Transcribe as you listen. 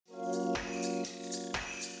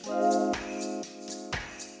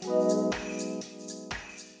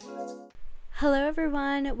Hello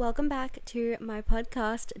everyone, welcome back to my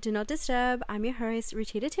podcast, Do Not Disturb. I'm your host,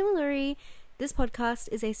 Rachita Timiluri. This podcast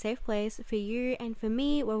is a safe place for you and for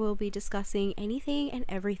me where we'll be discussing anything and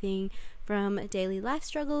everything from daily life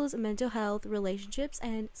struggles, mental health, relationships,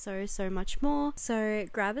 and so much more. So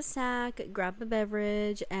grab a snack, grab a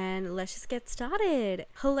beverage, and let's just get started.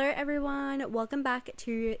 Hello everyone, welcome back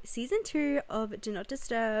to season 2 of Do Not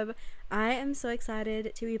Disturb. I am so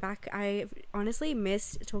excited to be back. I've honestly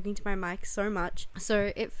missed talking to my mic so much,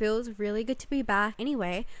 so it feels really good to be back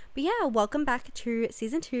anyway. But yeah, welcome back to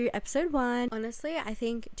season 2, episode 1. Honestly, I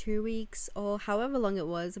think 2 weeks or however long it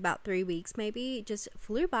was, about 3 weeks maybe, just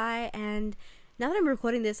flew by, and now that I'm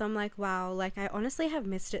recording this, I'm like, wow, like I honestly have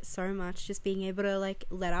missed it so much, just being able to like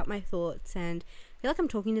let out my thoughts and feel like I'm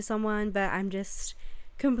talking to someone, but I'm just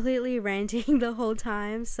completely ranting the whole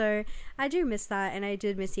time. So I do miss that, and I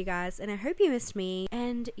did miss you guys, and I hope you missed me.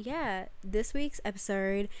 And yeah, this week's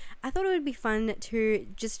episode, I thought it would be fun to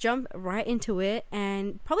just jump right into it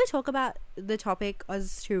and probably talk about the topic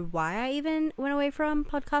as to why I even went away from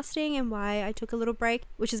podcasting and why I took a little break,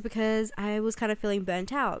 which is because I was kind of feeling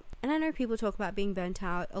burnt out. And I know people talk about being burnt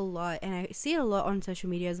out a lot, and I see it a lot on social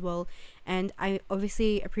media as well, and I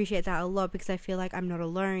obviously appreciate that a lot because I feel like I'm not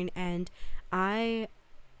alone, and I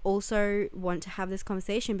also want to have this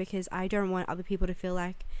conversation because I don't want other people to feel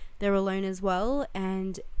like they're alone as well.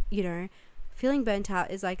 And you know, feeling burnt out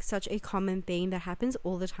is like such a common thing that happens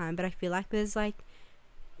all the time, but I feel like there's like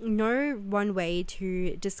no one way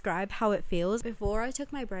to describe how it feels. Before I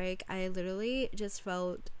took my break, I literally just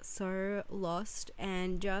felt so lost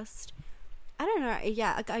and just, I don't know,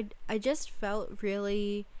 yeah, like I just felt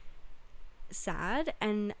really sad,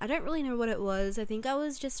 and I don't really know what it was. I think I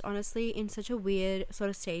was just honestly in such a weird sort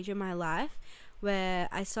of stage in my life where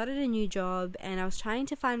I started a new job and I was trying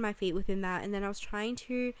to find my feet within that, and then I was trying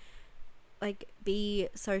to like be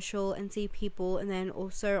social and see people, and then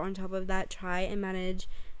also on top of that try and manage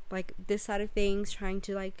like this side of things, trying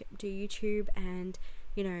to like do YouTube and,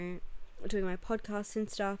 you know, doing my podcast and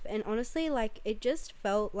stuff. And honestly, like it just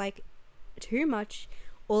felt like too much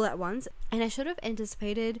all at once, and I should have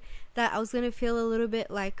anticipated that I was going to feel a little bit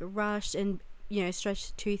like rushed and, you know,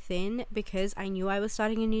 stretched too thin because I knew I was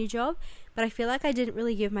starting a new job. But I feel like I didn't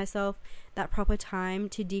really give myself that proper time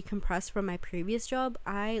to decompress from my previous job.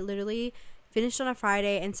 I literally finished on a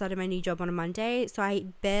Friday and started my new job on a Monday, so I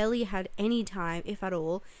barely had any time, if at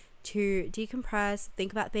all, to decompress,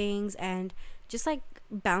 think about things, and just like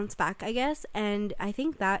bounce back, I guess. And I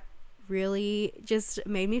think that really just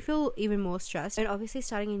made me feel even more stressed. And obviously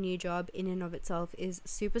starting a new job in and of itself is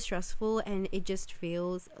super stressful, and it just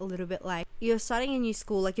feels a little bit like you're starting a new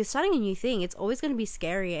school, like you're starting a new thing. It's always going to be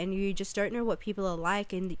scary, and you just don't know what people are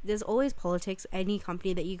like, and there's always politics. Any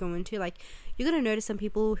company that you go into, like you're going to notice some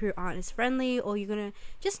people who aren't as friendly, or you're going to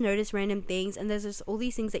just notice random things, and there's just all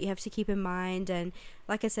these things that you have to keep in mind. And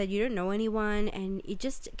like I said, you don't know anyone, and it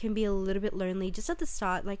just can be a little bit lonely just at the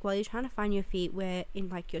start, like while you're trying to find your feet where in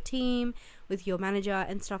like your team, with your manager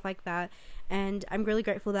and stuff like that. And I'm really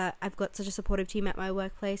grateful that I've got such a supportive team at my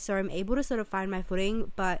workplace, so I'm able to sort of find my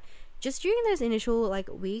footing. But just during those initial like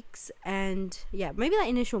weeks, and yeah, maybe that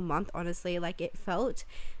initial month, honestly, like it felt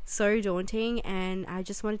so daunting, and I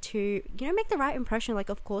just wanted to, you know, make the right impression. Like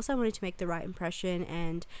of course I wanted to make the right impression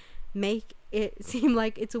and make it seem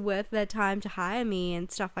like it's worth their time to hire me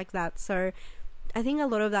and stuff like that. So I think a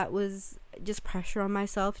lot of that was just pressure on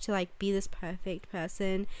myself to like be this perfect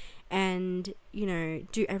person and, you know,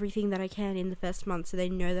 do everything that I can in the first month so they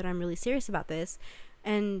know that I'm really serious about this.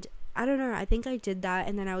 And I don't know, I think I did that.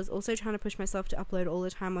 And then I was also trying to push myself to upload all the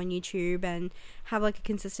time on YouTube and have like a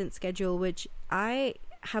consistent schedule, which I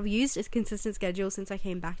have used as consistent schedule since I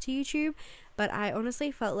came back to YouTube. But I honestly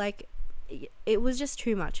felt like it was just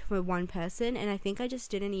too much for one person, and I think I just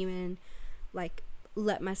didn't even like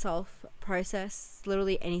let myself process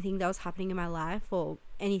literally anything that was happening in my life, or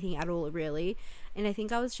anything at all really. And I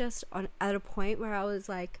think I was just at a point where I was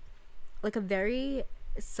like a very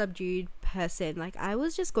subdued person. Like I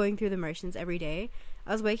was just going through the motions every day.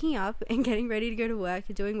 I was waking up and getting ready to go to work,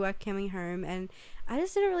 doing work, coming home, and I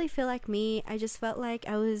just didn't really feel like me. I just felt like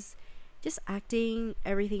I was just acting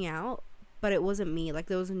everything out, but it wasn't me. Like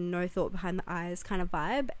there was no thought behind the eyes kind of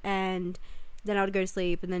vibe. And then I would go to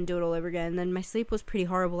sleep and then do it all over again. And then my sleep was pretty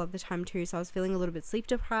horrible at the time too, so I was feeling a little bit sleep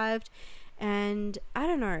deprived. And I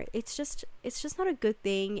don't know, it's just not a good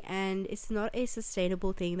thing, and it's not a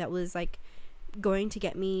sustainable thing that was like going to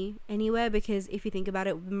get me anywhere. Because if you think about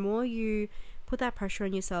it, the more you put that pressure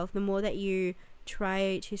on yourself, the more that you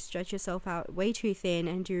try to stretch yourself out way too thin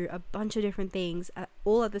and do a bunch of different things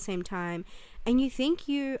all at the same time, and you think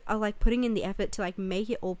you are like putting in the effort to like make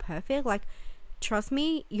it all perfect, like trust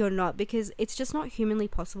me, you're not, because it's just not humanly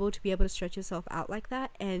possible to be able to stretch yourself out like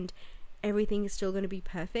that and everything is still going to be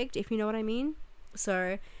perfect, if you know what I mean.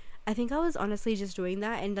 So I think I was honestly just doing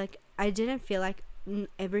that, and like I didn't feel like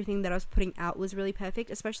everything that I was putting out was really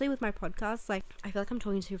perfect, especially with my podcast. Like, I feel like I'm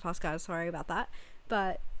talking too fast, guys, sorry about that,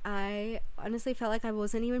 but I honestly felt like I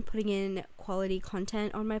wasn't even putting in quality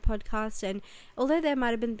content on my podcast. And although there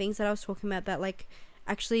might have been things that I was talking about that like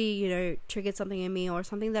actually, you know, triggered something in me or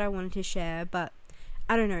something that I wanted to share, but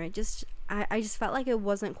I don't know, I just felt like it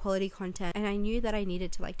wasn't quality content, and I knew that I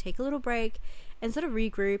needed to like take a little break and sort of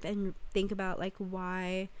regroup and think about like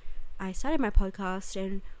why I started my podcast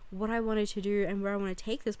and what I wanted to do and where I want to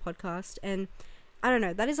take this podcast. And I don't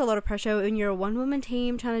know, that is a lot of pressure when you're a one-woman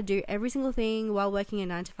team trying to do every single thing while working a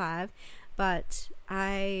 9 to 5, but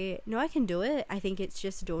I know I can do it. I think it's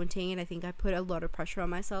just daunting, and I think I put a lot of pressure on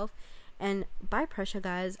myself. And by pressure,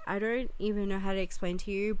 guys, I don't even know how to explain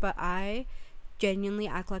to you, but I genuinely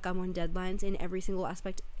act like I'm on deadlines in every single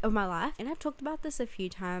aspect of my life. And I've talked about this a few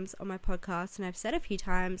times on my podcast, and I've said a few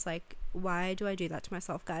times, like, why do I do that to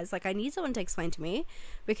myself, guys? Like, I need someone to explain to me,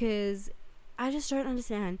 because I just don't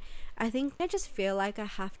understand. I think I just feel like I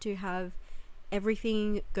have to have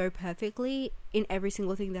everything go perfectly in every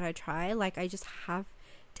single thing that I try. Like, I just have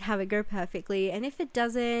to have it go perfectly, and if it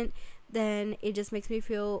doesn't, then it just makes me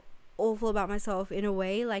feel awful about myself in a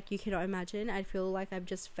way like you cannot imagine. I feel like I've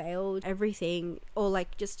just failed everything, or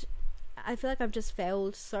like just I feel like I've just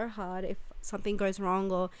failed so hard if something goes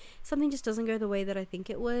wrong or something just doesn't go the way that I think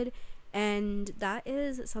it would. And that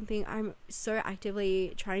is something I'm so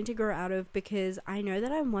actively trying to grow out of, because I know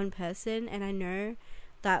that I'm one person, and I know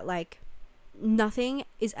that like nothing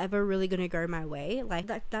is ever really gonna go my way. Like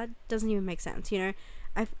that doesn't even make sense, you know.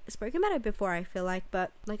 I've spoken about it before, I feel like,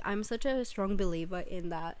 but like I'm such a strong believer in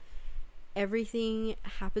that everything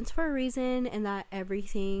happens for a reason, and that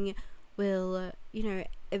everything will, you know,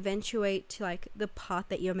 eventuate to like the path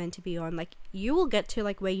that you're meant to be on. Like, you will get to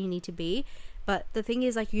like where you need to be, but the thing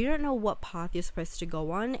is, like, you don't know what path you're supposed to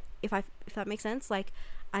go on, if that makes sense. Like,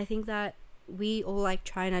 I think that we all like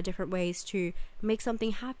try in our different ways to make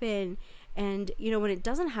something happen, and you know, when it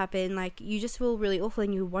doesn't happen, like, you just feel really awful,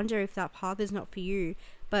 and you wonder if that path is not for you.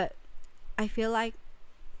 But I feel like,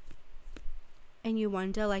 and you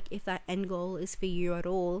wonder like if that end goal is for you at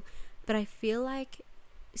all. But I feel like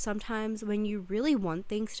sometimes when you really want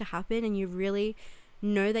things to happen, and you really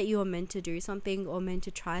know that you're meant to do something or meant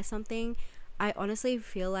to try something, I honestly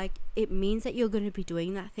feel like it means that you're going to be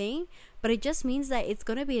doing that thing, but it just means that it's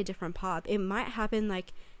going to be a different path. It might happen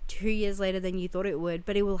like 2 years later than you thought it would,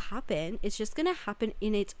 but it will happen. It's just going to happen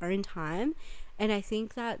in its own time. And I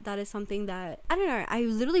think that that is something that, I don't know, I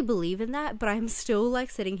literally believe in that, but I'm still like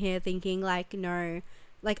sitting here thinking like, no,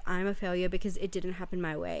 like I'm a failure because it didn't happen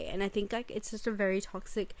my way. And I think like it's just a very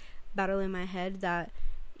toxic battle in my head that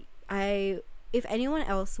if anyone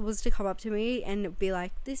else was to come up to me and be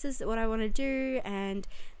like, this is what I want to do, and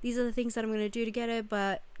these are the things that I'm going to do to get it,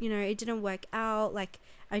 but you know, it didn't work out, like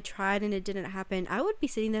I tried and it didn't happen, I would be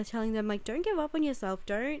sitting there telling them like, don't give up on yourself.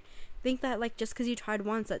 Don't think that like just because you tried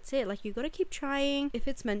once, that's it. Like, you got to keep trying. If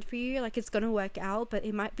it's meant for you, like, it's going to work out, but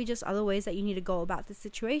it might be just other ways that you need to go about the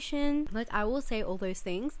situation. Like, I will say all those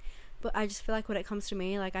things, but I just feel like when it comes to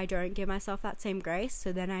me, like, I don't give myself that same grace,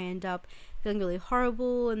 so then I end up feeling really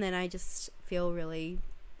horrible, and then I just feel really,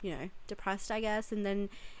 you know, depressed, I guess. And then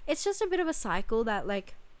it's just a bit of a cycle that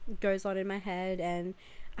like goes on in my head, and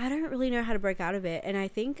I don't really know how to break out of it. And I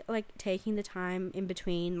think like taking the time in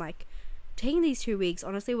between, like taking these 2 weeks,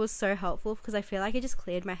 honestly was so helpful, because I feel like it just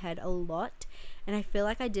cleared my head a lot, and I feel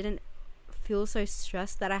like I didn't feel so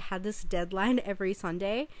stressed that I had this deadline every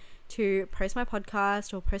Sunday to post my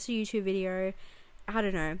podcast or post a YouTube video. I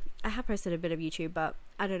don't know, I have posted a bit of YouTube, but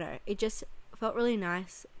I don't know, it just felt really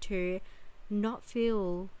nice to not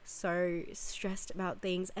feel so stressed about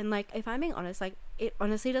things. And like, if I'm being honest, like, it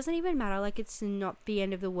honestly doesn't even matter. Like, it's not the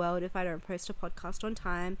end of the world if I don't post a podcast on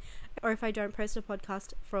time, or if I don't post a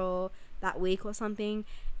podcast for that week or something.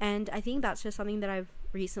 And I think that's just something that I've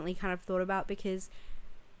recently kind of thought about, because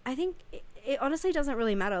I think it honestly doesn't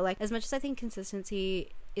really matter. Like, as much as I think consistency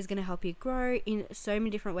is going to help you grow in so many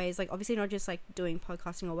different ways, like obviously not just like doing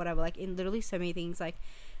podcasting or whatever, like in literally so many things, like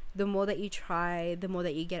the more that you try, the more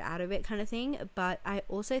that you get out of it, kind of thing. But I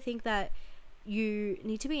also think that you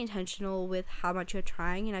need to be intentional with how much you're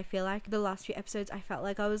trying. And I feel like the last few episodes, I felt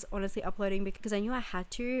like I was honestly uploading because I knew I had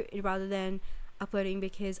to, rather than uploading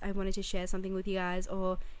because I wanted to share something with you guys,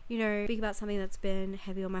 or, you know, speak about something that's been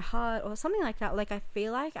heavy on my heart or something like that. Like, I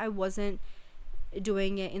feel like I wasn't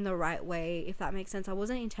doing it in the right way, if that makes sense. I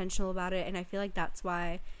wasn't intentional about it, and I feel like that's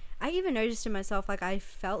why I even noticed in myself, like, I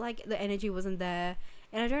felt like the energy wasn't there,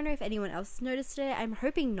 And I don't know if anyone else noticed it. I'm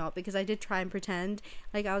hoping not, because I did try and pretend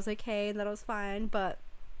like I was okay and that I was fine, but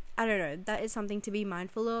I don't know, that is something to be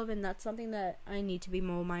mindful of, and that's something that I need to be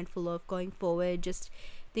more mindful of going forward. Just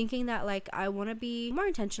thinking that like I want to be more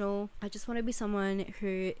intentional. I just want to be someone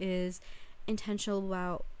who is intentional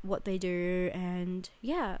about what they do, and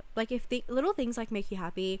yeah, like if the little things like make you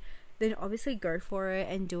happy, then obviously go for it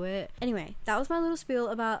and do it. Anyway, that was my little spiel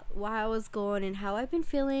about why I was gone and how I've been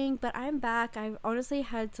feeling, but I'm back. I've honestly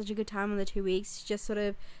had such a good time in the 2 weeks, just sort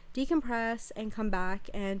of decompress and come back.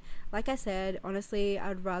 And like I said, honestly,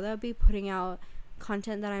 I'd rather be putting out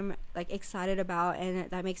content that I'm like excited about and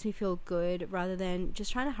that makes me feel good, rather than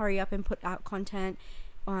just trying to hurry up and put out content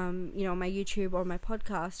you know, my YouTube or my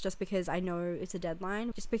podcast just because I know it's a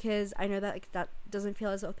deadline, just because I know that like that doesn't feel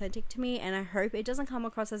as authentic to me. And I hope it doesn't come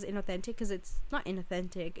across as inauthentic, because it's not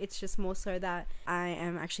inauthentic, it's just more so that I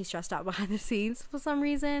am actually stressed out behind the scenes for some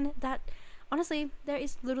reason that honestly there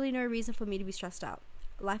is literally no reason for me to be stressed out.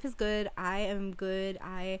 Life is good, I am good,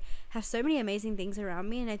 I have so many amazing things around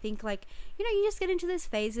me, and I think like, you know, you just get into these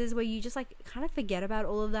phases where you just like kind of forget about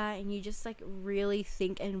all of that, and you just like really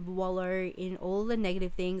think and wallow in all the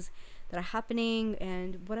negative things that are happening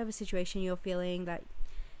and whatever situation you're feeling, that,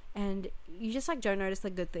 and you just like don't notice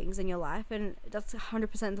the good things in your life. And that's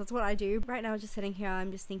 100%, that's what I do right now. Just sitting here,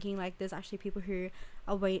 I'm just thinking like there's actually people who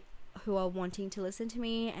are wanting to listen to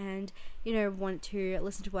me, and you know, want to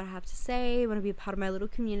listen to what I have to say, want to be a part of my little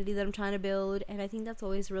community that I'm trying to build. And I think that's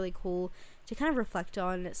always really cool to kind of reflect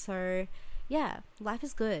on. So yeah, life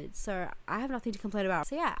is good, so I have nothing to complain about.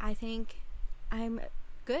 So yeah, I think I'm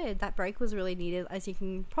good. That break was really needed, as you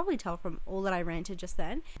can probably tell from all that I ranted just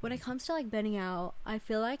then. When it comes to like burning out, I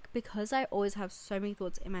feel like because I always have so many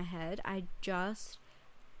thoughts in my head, I just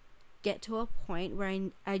get to a point where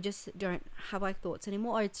I just don't have like thoughts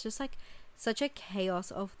anymore, or it's just like such a chaos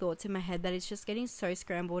of thoughts in my head that it's just getting so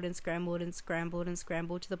scrambled and scrambled and scrambled and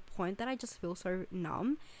scrambled to the point that I just feel so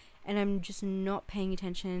numb, and I'm just not paying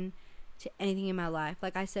attention to anything in my life.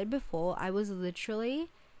 Like I said before, I was literally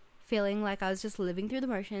feeling like I was just living through the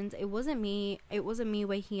motions. It wasn't me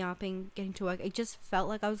waking up and getting to work. It just felt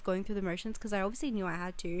like I was going through the motions, because I obviously knew I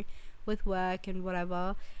had to with work and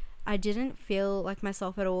whatever. I didn't feel like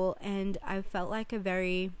myself at all, and I felt like a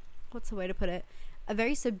very, what's the way to put it, a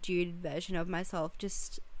very subdued version of myself.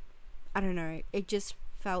 Just, I don't know, it just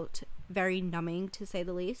felt very numbing, to say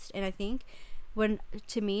the least. And I think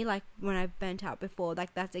to me, like when I've burnt out before,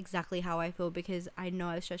 like that's exactly how I feel, because I know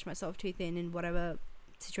I've stretched myself too thin in whatever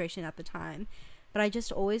situation at the time, but I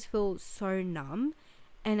just always feel so numb.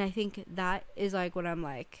 And I think that is like when I'm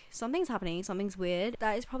like, something's happening, something's weird.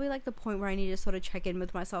 That is probably like the point where I need to sort of check in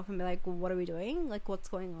with myself and be like, well, what are we doing? Like, what's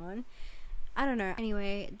going on? I don't know.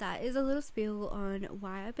 Anyway, that is a little spiel on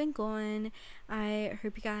why I've been gone. I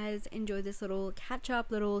hope you guys enjoyed this little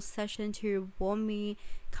catch-up, little session to warm me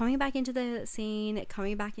coming back into the scene,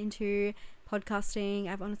 coming back into podcasting.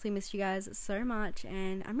 I've honestly missed you guys so much,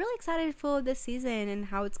 and I'm really excited for this season and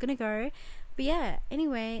how it's gonna go. But yeah,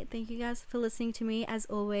 anyway, thank you guys for listening to me. As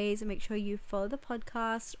always, make sure you follow the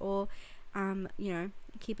podcast, or you know,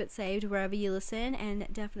 keep it saved wherever you listen, and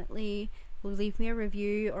definitely leave me a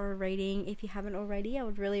review or a rating if you haven't already. I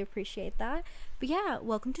would really appreciate that. But yeah,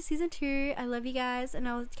 welcome to season 2. I love you guys, and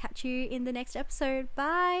I'll catch you in the next episode.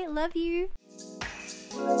 Bye. Love you.